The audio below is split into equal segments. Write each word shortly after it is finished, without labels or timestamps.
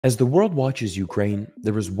As the world watches Ukraine,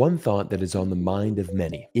 there is one thought that is on the mind of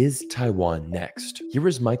many. Is Taiwan next? Here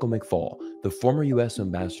is Michael McFaul, the former US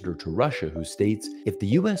ambassador to Russia, who states, if the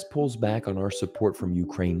US pulls back on our support from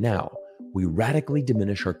Ukraine now, we radically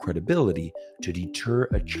diminish our credibility to deter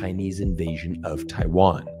a Chinese invasion of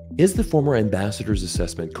Taiwan. Is the former ambassador's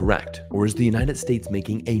assessment correct, or is the United States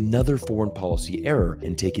making another foreign policy error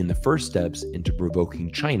in taking the first steps into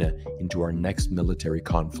provoking China into our next military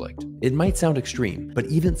conflict? It might sound extreme, but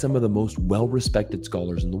even some of the most well-respected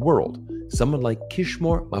scholars in the world, someone like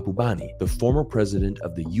Kishore Mahbubani, the former president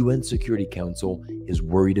of the UN Security Council, is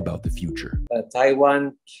worried about the future.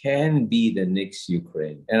 Taiwan can be the next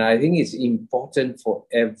Ukraine. And I think it's important for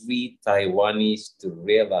every Taiwanese to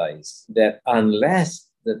realize that unless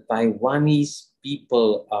the Taiwanese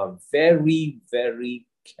people are very, very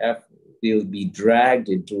careful, they'll be dragged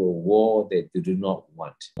into a war that they do not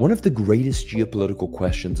want. One of the greatest geopolitical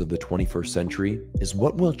questions of the 21st century is,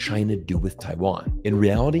 what will China do with Taiwan? In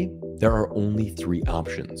reality, there are only three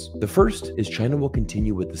options. The first is China will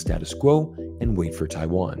continue with the status quo and wait for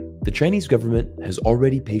Taiwan. The Chinese government has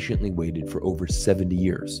already patiently waited for over 70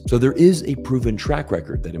 years, so there is a proven track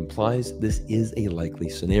record that implies this is a likely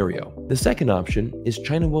scenario. The second option is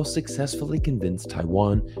China will successfully convince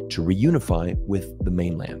Taiwan to reunify with the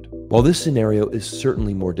mainland. While this scenario is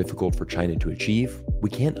certainly more difficult for China to achieve, we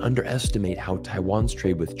can't underestimate how Taiwan's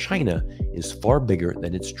trade with China is far bigger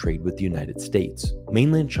than its trade with the United States.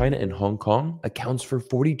 Mainland China and Hong Kong accounts for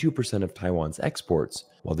 42% of Taiwan's exports,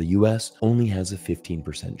 while the US only has a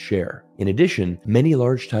 15% share. In addition, many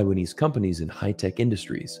large Taiwanese companies in high-tech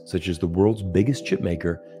industries, such as the world's biggest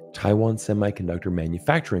chipmaker, Taiwan Semiconductor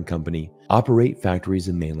Manufacturing Company, operate factories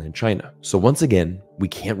in mainland China. So once again, we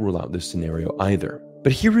can't rule out this scenario either.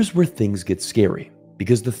 But here is where things get scary,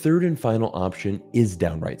 because the third and final option is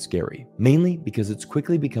downright scary, mainly because it's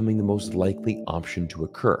quickly becoming the most likely option to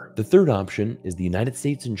occur. The third option is the United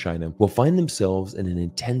States and China will find themselves in an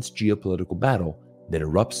intense geopolitical battle that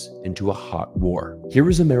erupts into a hot war. Here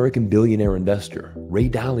is American billionaire investor Ray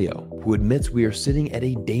Dalio, who admits we are sitting at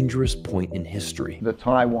a dangerous point in history. The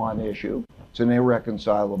Taiwan issue, it's an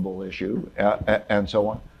irreconcilable issue, and so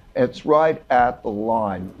on. It's right at the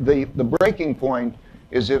line. The breaking point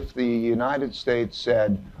is if the United States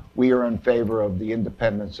said, we are in favor of the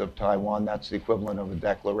independence of Taiwan. That's the equivalent of a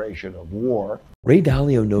declaration of war. Ray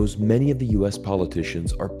Dalio knows many of the US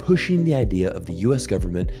politicians are pushing the idea of the US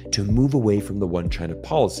government to move away from the one China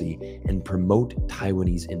policy and promote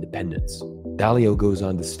Taiwanese independence. Dalio goes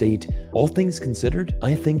on to state, all things considered,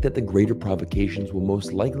 I think that the greater provocations will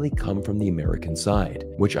most likely come from the American side,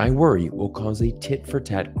 which I worry will cause a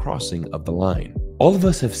tit-for-tat crossing of the line. All of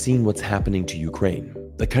us have seen what's happening to Ukraine.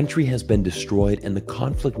 The country has been destroyed and the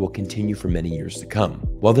conflict will continue for many years to come.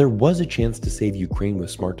 While there was a chance to save Ukraine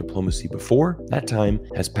with smart diplomacy before, that time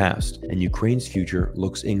has passed and Ukraine's future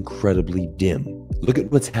looks incredibly dim. Look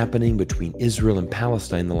at what's happening between Israel and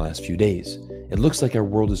Palestine the last few days. It looks like our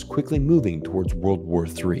world is quickly moving towards World War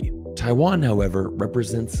III. Taiwan, however,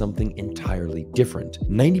 represents something entirely different.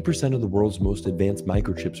 90% of the world's most advanced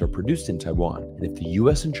microchips are produced in Taiwan, and if the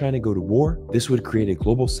US and China go to war, this would create a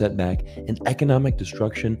global setback and economic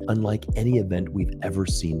destruction unlike any event we've ever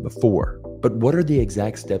seen before. But what are the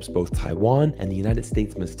exact steps both Taiwan and the United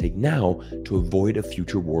States must take now to avoid a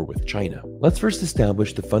future war with China? Let's first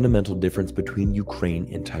establish the fundamental difference between Ukraine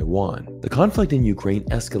and Taiwan. The conflict in Ukraine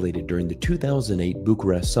escalated during the 2008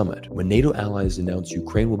 Bucharest summit, when NATO allies announced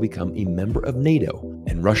Ukraine will become a member of NATO,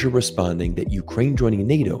 and Russia responding that Ukraine joining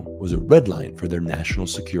NATO was a red line for their national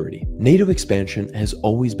security. NATO expansion has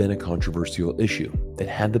always been a controversial issue that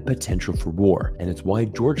had the potential for war, and it's why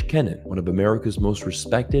George Kennan, one of America's most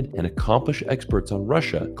respected and accomplished experts on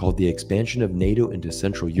Russia, called the expansion of NATO into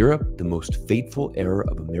Central Europe the most fateful error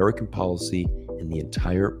of American policy in the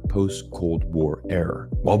entire post-Cold War era.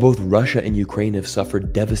 While both Russia and Ukraine have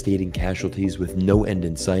suffered devastating casualties with no end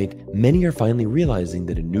in sight, many are finally realizing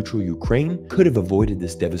that a neutral Ukraine could have avoided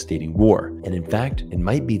this devastating war, and in fact, it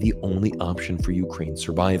might be the only option for Ukraine's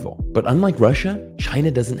survival. But unlike Russia, China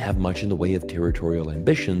doesn't have much in the way of territorial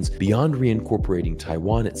ambitions beyond reincorporating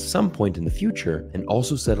Taiwan at some point in the future and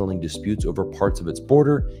also settling disputes over parts of its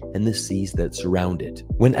border and the seas that surround it.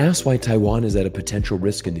 When asked why Taiwan is at a potential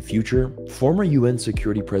risk in the future, former UN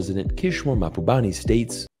Security President Kishore Mahbubani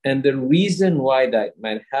states, and the reason why that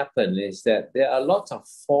might happen is that there are lots of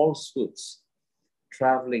falsehoods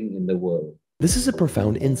traveling in the world. This is a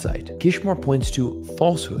profound insight. Kishore points to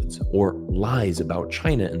falsehoods or lies about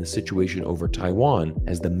China and the situation over Taiwan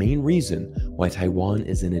as the main reason why Taiwan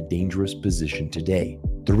is in a dangerous position today.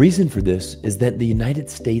 The reason for this is that the United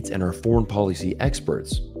States and our foreign policy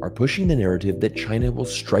experts are pushing the narrative that China will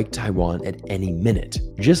strike Taiwan at any minute.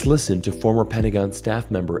 Just listen to former Pentagon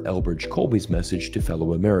staff member Elbridge Colby's message to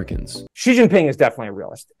fellow Americans. Xi Jinping is definitely a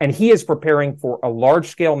realist, and he is preparing for a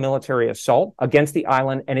large-scale military assault against the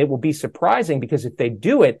island, and it will be surprising because if they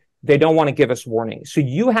do it, they don't want to give us warning. So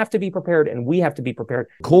you have to be prepared and we have to be prepared.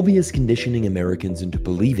 Colby is conditioning Americans into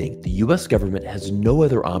believing the US government has no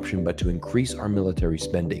other option but to increase our military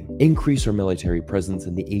spending, increase our military presence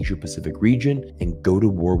in the Asia-Pacific region, and go to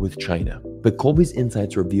war with China. But Colby's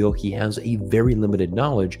insights reveal he has a very limited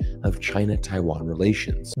knowledge of China-Taiwan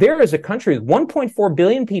relations. There is a country with 1.4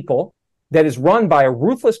 billion people that is run by a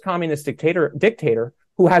ruthless communist dictator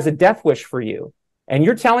who has a death wish for you. And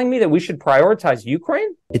you're telling me that we should prioritize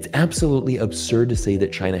Ukraine? It's absolutely absurd to say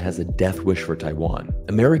that China has a death wish for Taiwan.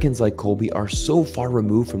 Americans like Colby are so far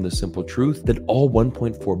removed from the simple truth that all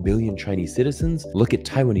 1.4 billion Chinese citizens look at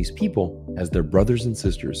Taiwanese people as their brothers and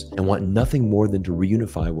sisters and want nothing more than to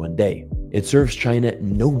reunify one day. It serves China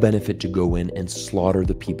no benefit to go in and slaughter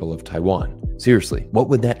the people of Taiwan. Seriously, what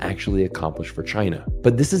would that actually accomplish for China?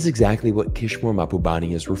 But this is exactly what Kishore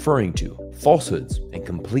Mahbubani is referring to: falsehoods and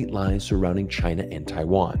complete lies surrounding China and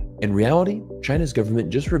Taiwan. In reality, China's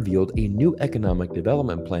government just revealed a new economic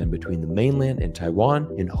development plan between the mainland and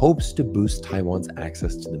Taiwan in hopes to boost Taiwan's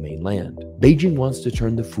access to the mainland. Beijing wants to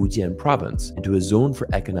turn the Fujian province into a zone for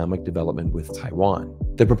economic development with Taiwan.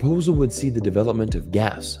 The proposal would see the development of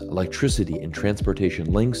gas, electricity, and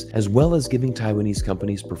transportation links, as well as giving Taiwanese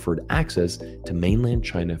companies preferred access to mainland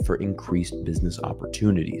China for increased business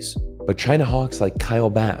opportunities. But China hawks like Kyle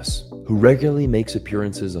Bass, who regularly makes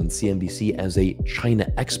appearances on CNBC as a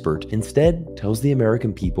China expert, instead tells the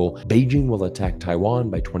American people Beijing will attack Taiwan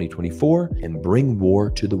by 2024 and bring war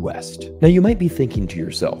to the West. Now you might be thinking to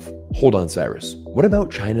yourself, hold on Cyrus, what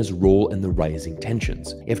about China's role in the rising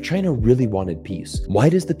tensions? If China really wanted peace, why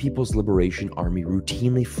does the People's Liberation Army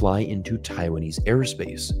routinely fly into Taiwanese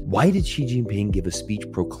airspace? Why did Xi Jinping give a speech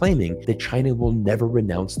proclaiming that China will never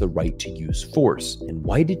renounce the right to use force? And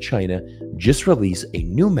why did China just release a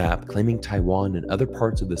new map claiming Taiwan and other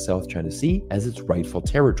parts of the South China Sea as its rightful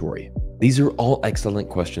territory? These are all excellent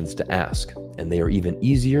questions to ask, and they are even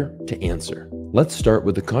easier to answer. Let's start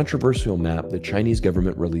with the controversial map the Chinese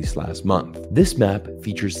government released last month. This map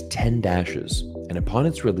features 10 dashes, and upon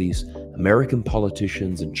its release, American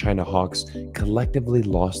politicians and China hawks collectively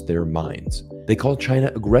lost their minds. They called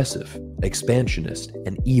China aggressive, expansionist,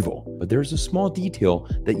 and evil, but there's a small detail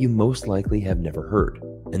that you most likely have never heard.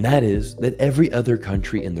 And that is that every other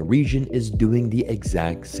country in the region is doing the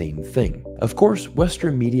exact same thing. Of course,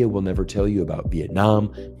 Western media will never tell you about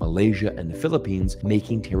Vietnam, Malaysia, and the Philippines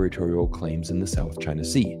making territorial claims in the South China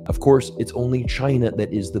Sea. Of course, it's only China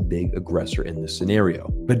that is the big aggressor in this scenario.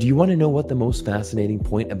 But do you want to know what the most fascinating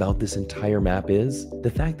point about this entire map is?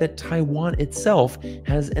 The fact that Taiwan itself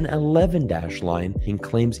has an 11-dash line and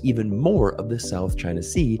claims even more of the South China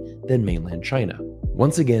Sea than mainland China.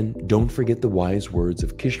 Once again, don't forget the wise words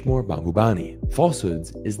of Kishore Mahbubani.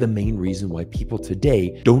 Falsehoods is the main reason why people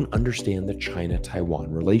today don't understand the China-Taiwan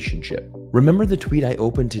relationship. Remember the tweet I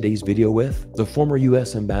opened today's video with? The former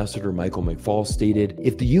US Ambassador Michael McFaul stated,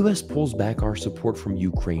 "If the US pulls back our support from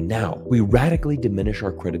Ukraine now, we radically diminish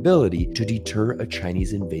our credibility to deter a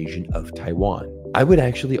Chinese invasion of Taiwan." I would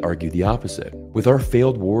actually argue the opposite. With our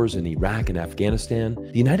failed wars in Iraq and Afghanistan,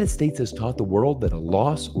 the United States has taught the world that a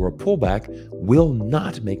loss or a pullback will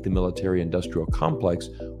not make the military-industrial complex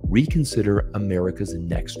reconsider America's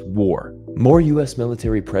next war. More US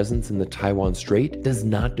military presence in the Taiwan Strait does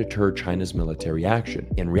not deter China's military action.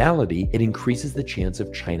 In reality, it increases the chance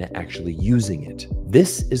of China actually using it.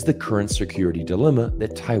 This is the current security dilemma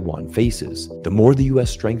that Taiwan faces. The more the US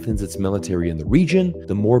strengthens its military in the region,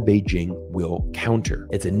 the more Beijing will counter.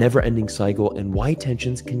 It's a never-ending cycle and why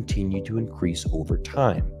tensions continue to increase over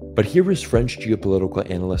time. But here is French geopolitical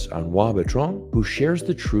analyst Anouar Bertrand, who shares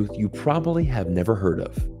the truth you probably have never heard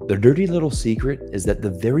of. The dirty little secret is that the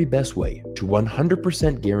very best way to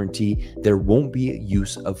 100% guarantee there won't be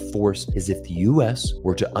use of force is if the US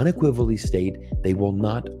were to unequivocally state they will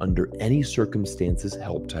not under any circumstances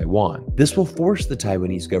help Taiwan. This will force the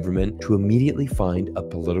Taiwanese government to immediately find a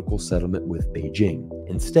political settlement with Beijing,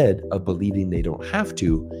 instead of believing they don't have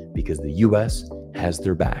to because the US has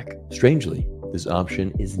their back. Strangely, this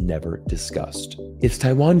option is never discussed. Is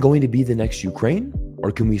Taiwan going to be the next Ukraine?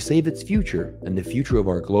 Or can we save its future and the future of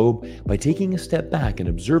our globe by taking a step back and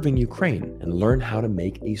observing Ukraine and learn how to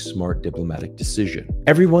make a smart diplomatic decision?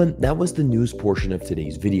 Everyone, that was the news portion of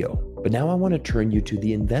today's video. But now I want to turn you to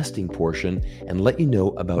the investing portion and let you know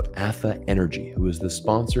about AFA Energy, who is the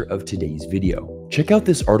sponsor of today's video. Check out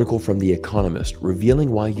this article from The Economist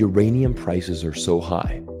revealing why uranium prices are so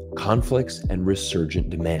high. Conflicts and resurgent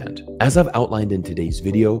demand. As I've outlined in today's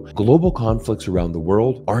video, global conflicts around the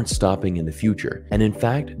world aren't stopping in the future, and in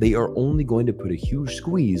fact, they are only going to put a huge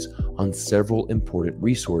squeeze on several important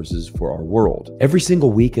resources for our world. Every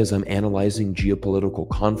single week as I'm analyzing geopolitical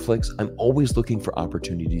conflicts, I'm always looking for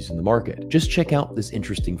opportunities in the market. Just check out this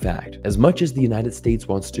interesting fact. As much as the United States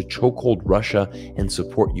wants to chokehold Russia and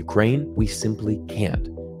support Ukraine, we simply can't.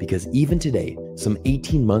 Because even today, some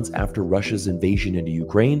 18 months after Russia's invasion into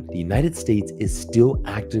Ukraine, the United States is still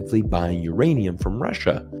actively buying uranium from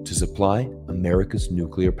Russia to supply America's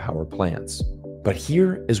nuclear power plants. But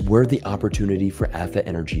here is where the opportunity for ATHA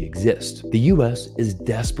Energy exists. The US is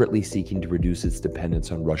desperately seeking to reduce its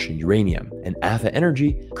dependence on Russian uranium, and ATHA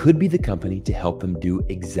Energy could be the company to help them do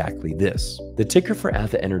exactly this. The ticker for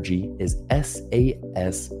ATHA Energy is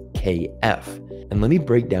SASKF. And let me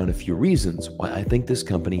break down a few reasons why I think this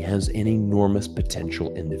company has an enormous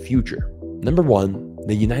potential in the future. Number one,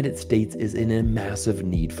 the United States is in a massive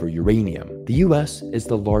need for uranium. The US is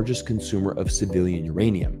the largest consumer of civilian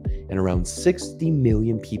uranium, and around 60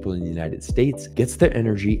 million people in the United States gets their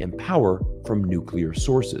energy and power from nuclear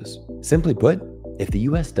sources. Simply put, if the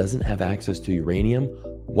US doesn't have access to uranium,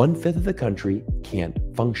 1/5 of the country can't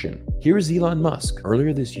function. Here is Elon Musk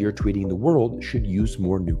earlier this year tweeting the world should use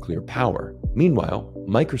more nuclear power. Meanwhile,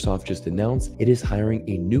 Microsoft just announced it is hiring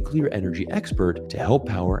a nuclear energy expert to help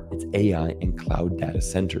power its AI and cloud data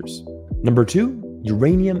centers. Number two,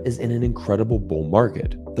 uranium is in an incredible bull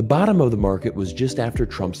market. The bottom of the market was just after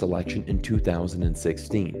Trump's election in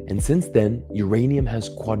 2016, and since then, uranium has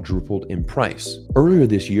quadrupled in price. Earlier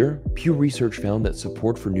this year, Pew Research found that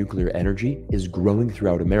support for nuclear energy is growing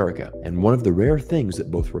throughout America, and one of the rare things that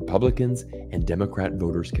both Republicans and Democrat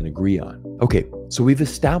voters can agree on. Okay, so we've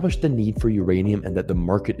established the need for uranium and that the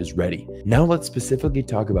market is ready. Now let's specifically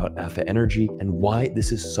talk about ATHA Energy and why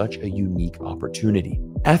this is such a unique opportunity.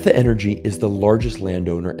 ATHA Energy is the largest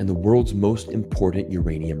landowner in the world's most important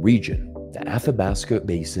uranium region, the Athabasca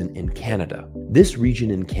Basin in Canada. This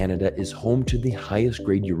region in Canada is home to the highest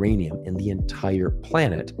grade uranium in the entire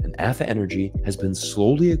planet, and ATHA Energy has been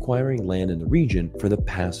slowly acquiring land in the region for the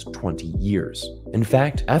past 20 years. In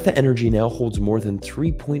fact, ATHA Energy now holds more than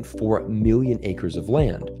 3.4 million acres of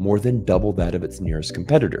land, more than double that of its nearest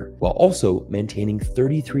competitor, while also maintaining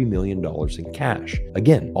 $33 million in cash.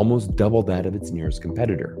 Again, almost double that of its nearest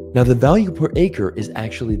competitor. Now, the value per acre is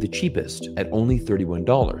actually the cheapest at only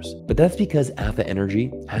 $31, but that's because ATHA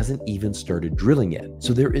Energy hasn't even started drilling yet.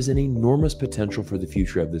 So there is an enormous potential for the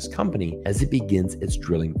future of this company as it begins its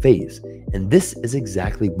drilling phase. And this is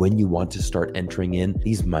exactly when you want to start entering in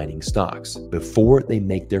these mining stocks, before they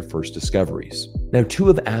make their first discoveries. Now, two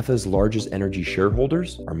of ATHA's largest energy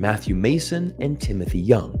shareholders are Matthew Mason and Timothy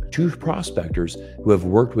Young, two prospectors who have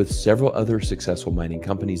worked with several other successful mining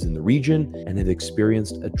companies in the region and have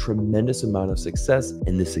experienced a tremendous amount of success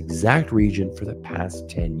in this exact region for the past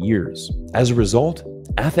 10 years. As a result,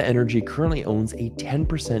 ATHA Energy currently owns a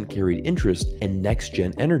 10% carried interest in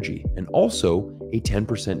NextGen Energy and also a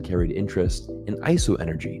 10% carried interest in ISO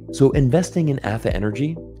Energy. So investing in ATHA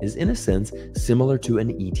Energy is in a sense similar to an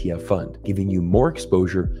ETF fund, giving you more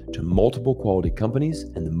exposure to multiple quality companies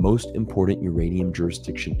and the most important uranium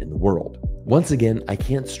jurisdiction in the world. Once again, I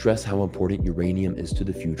can't stress how important uranium is to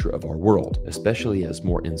the future of our world, especially as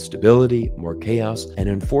more instability, more chaos, and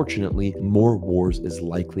unfortunately, more wars is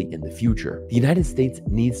likely in the future. The United States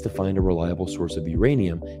needs to find a reliable source of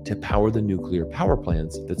uranium to power the nuclear power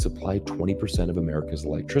plants that supply 20% of America's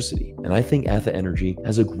electricity. And I think ATHA Energy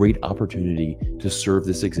has a great opportunity to serve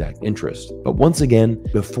this exact interest. But once again,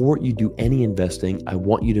 before you do any investing, I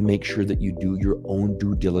want you to make sure that you do your own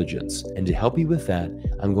due diligence. And to help you with that,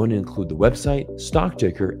 I'm going to include the website, stock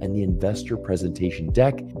ticker, and the investor presentation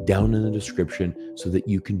deck down in the description so that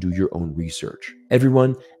you can do your own research.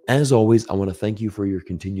 Everyone, as always, I want to thank you for your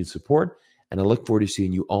continued support, and I look forward to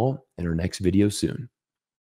seeing you all in our next video soon.